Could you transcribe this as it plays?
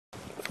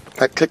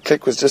That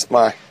click was just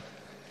my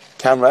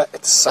camera.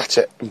 It's such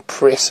an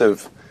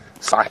impressive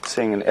sight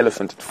seeing an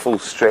elephant at full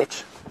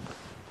stretch.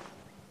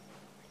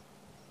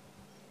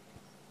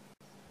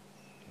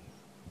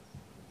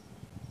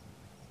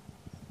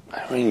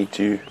 I really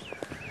do.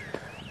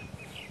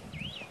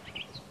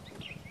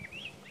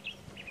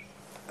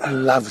 I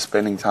love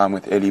spending time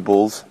with Ellie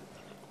bulls.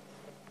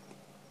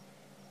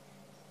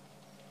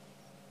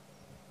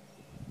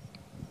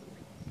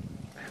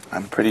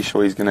 I'm pretty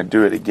sure he's going to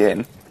do it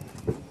again.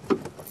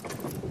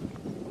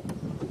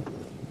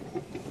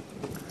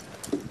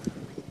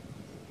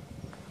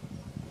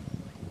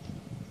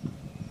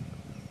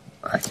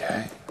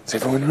 Okay, is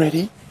everyone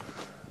ready?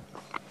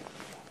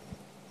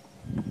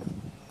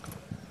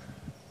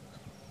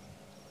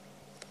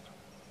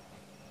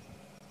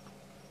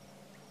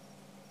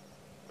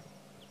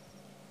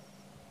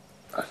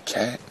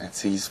 Okay, let's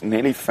see, he's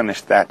nearly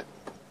finished that.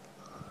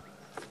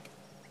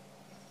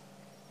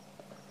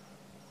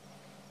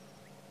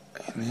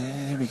 And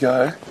there we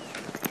go.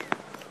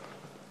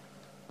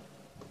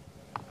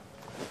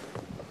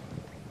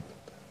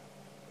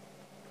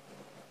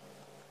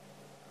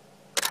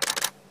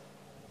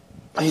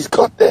 He's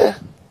got there.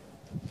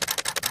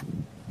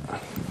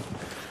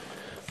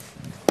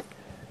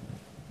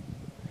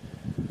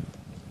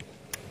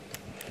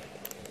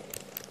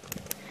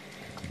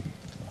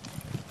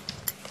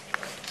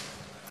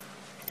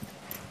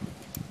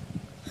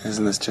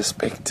 Isn't this just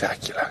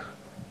spectacular?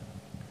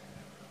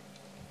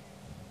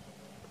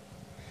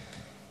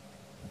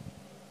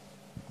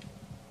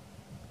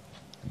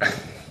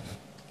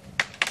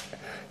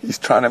 He's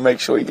trying to make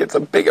sure he gets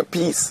a bigger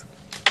piece.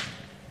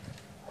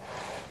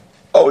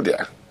 Oh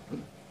dear.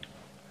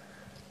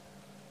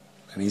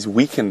 And he's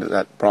weakened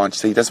that branch,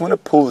 so he doesn't want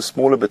to pull the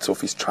smaller bits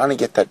off. He's trying to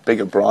get that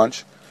bigger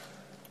branch.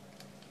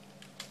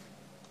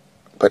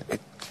 But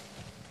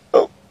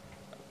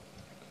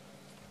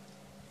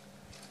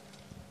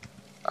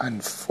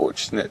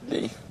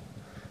unfortunately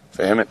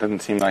for him, it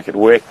didn't seem like it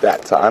worked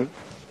that time.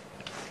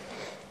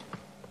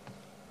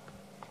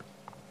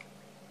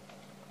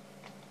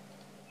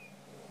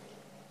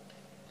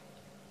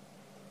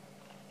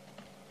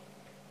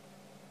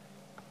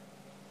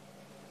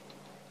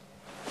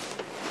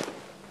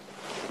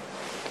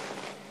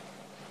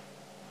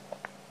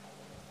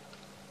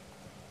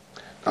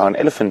 Now, an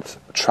elephant's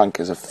trunk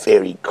is a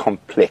very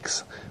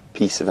complex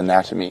piece of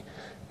anatomy.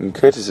 And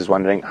Curtis is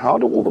wondering, how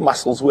do all the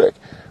muscles work?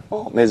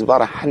 Well, there's about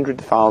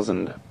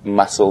 100,000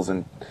 muscles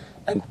and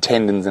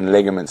tendons and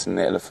ligaments in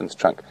the elephant's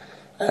trunk.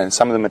 And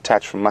some of them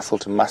attach from muscle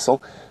to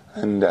muscle.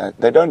 And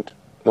the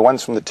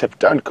ones from the tip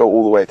don't go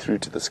all the way through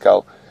to the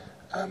skull.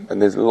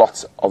 And there's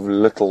lots of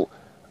little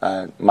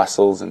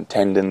muscles and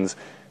tendons.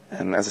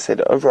 And as I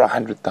said, over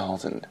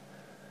 100,000.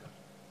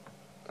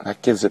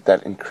 That gives it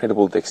that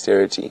incredible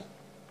dexterity.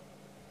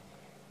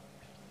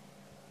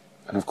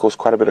 And of course,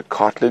 quite a bit of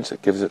cartilage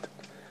that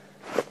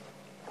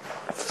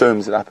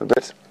firms it up a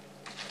bit.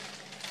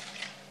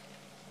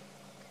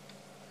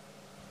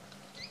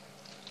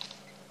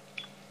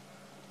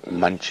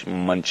 Munch,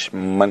 munch,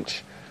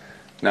 munch.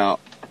 Now,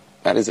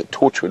 that is a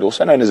torchwood,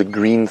 also known as a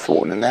green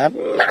thorn, and they have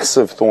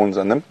massive thorns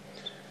on them.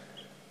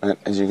 And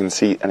as you can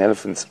see, an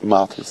elephant's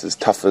mouth is as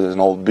tough as an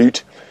old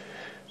boot,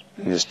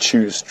 and just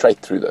chews straight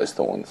through those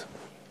thorns.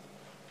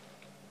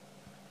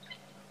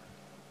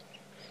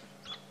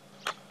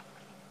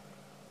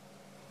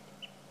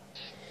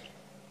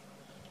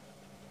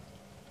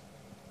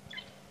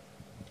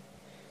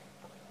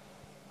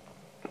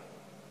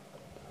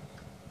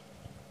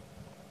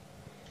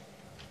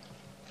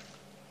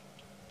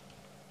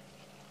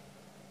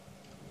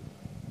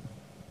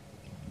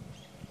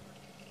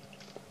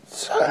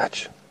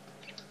 Such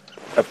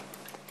a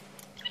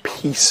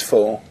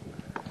peaceful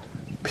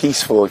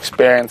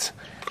experience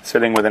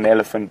sitting with an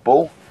elephant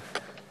bull.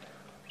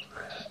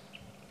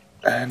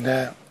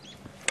 And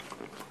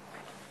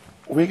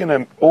we're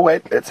going to,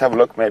 wait, let's have a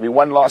look, maybe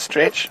one last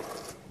stretch.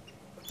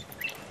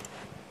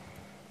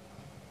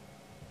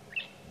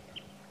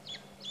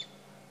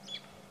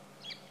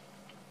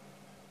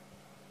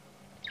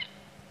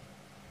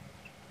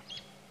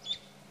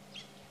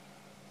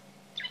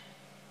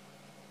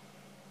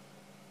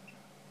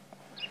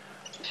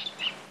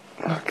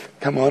 Look,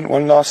 come on,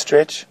 one last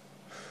stretch.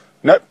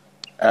 Nope.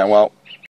 Well,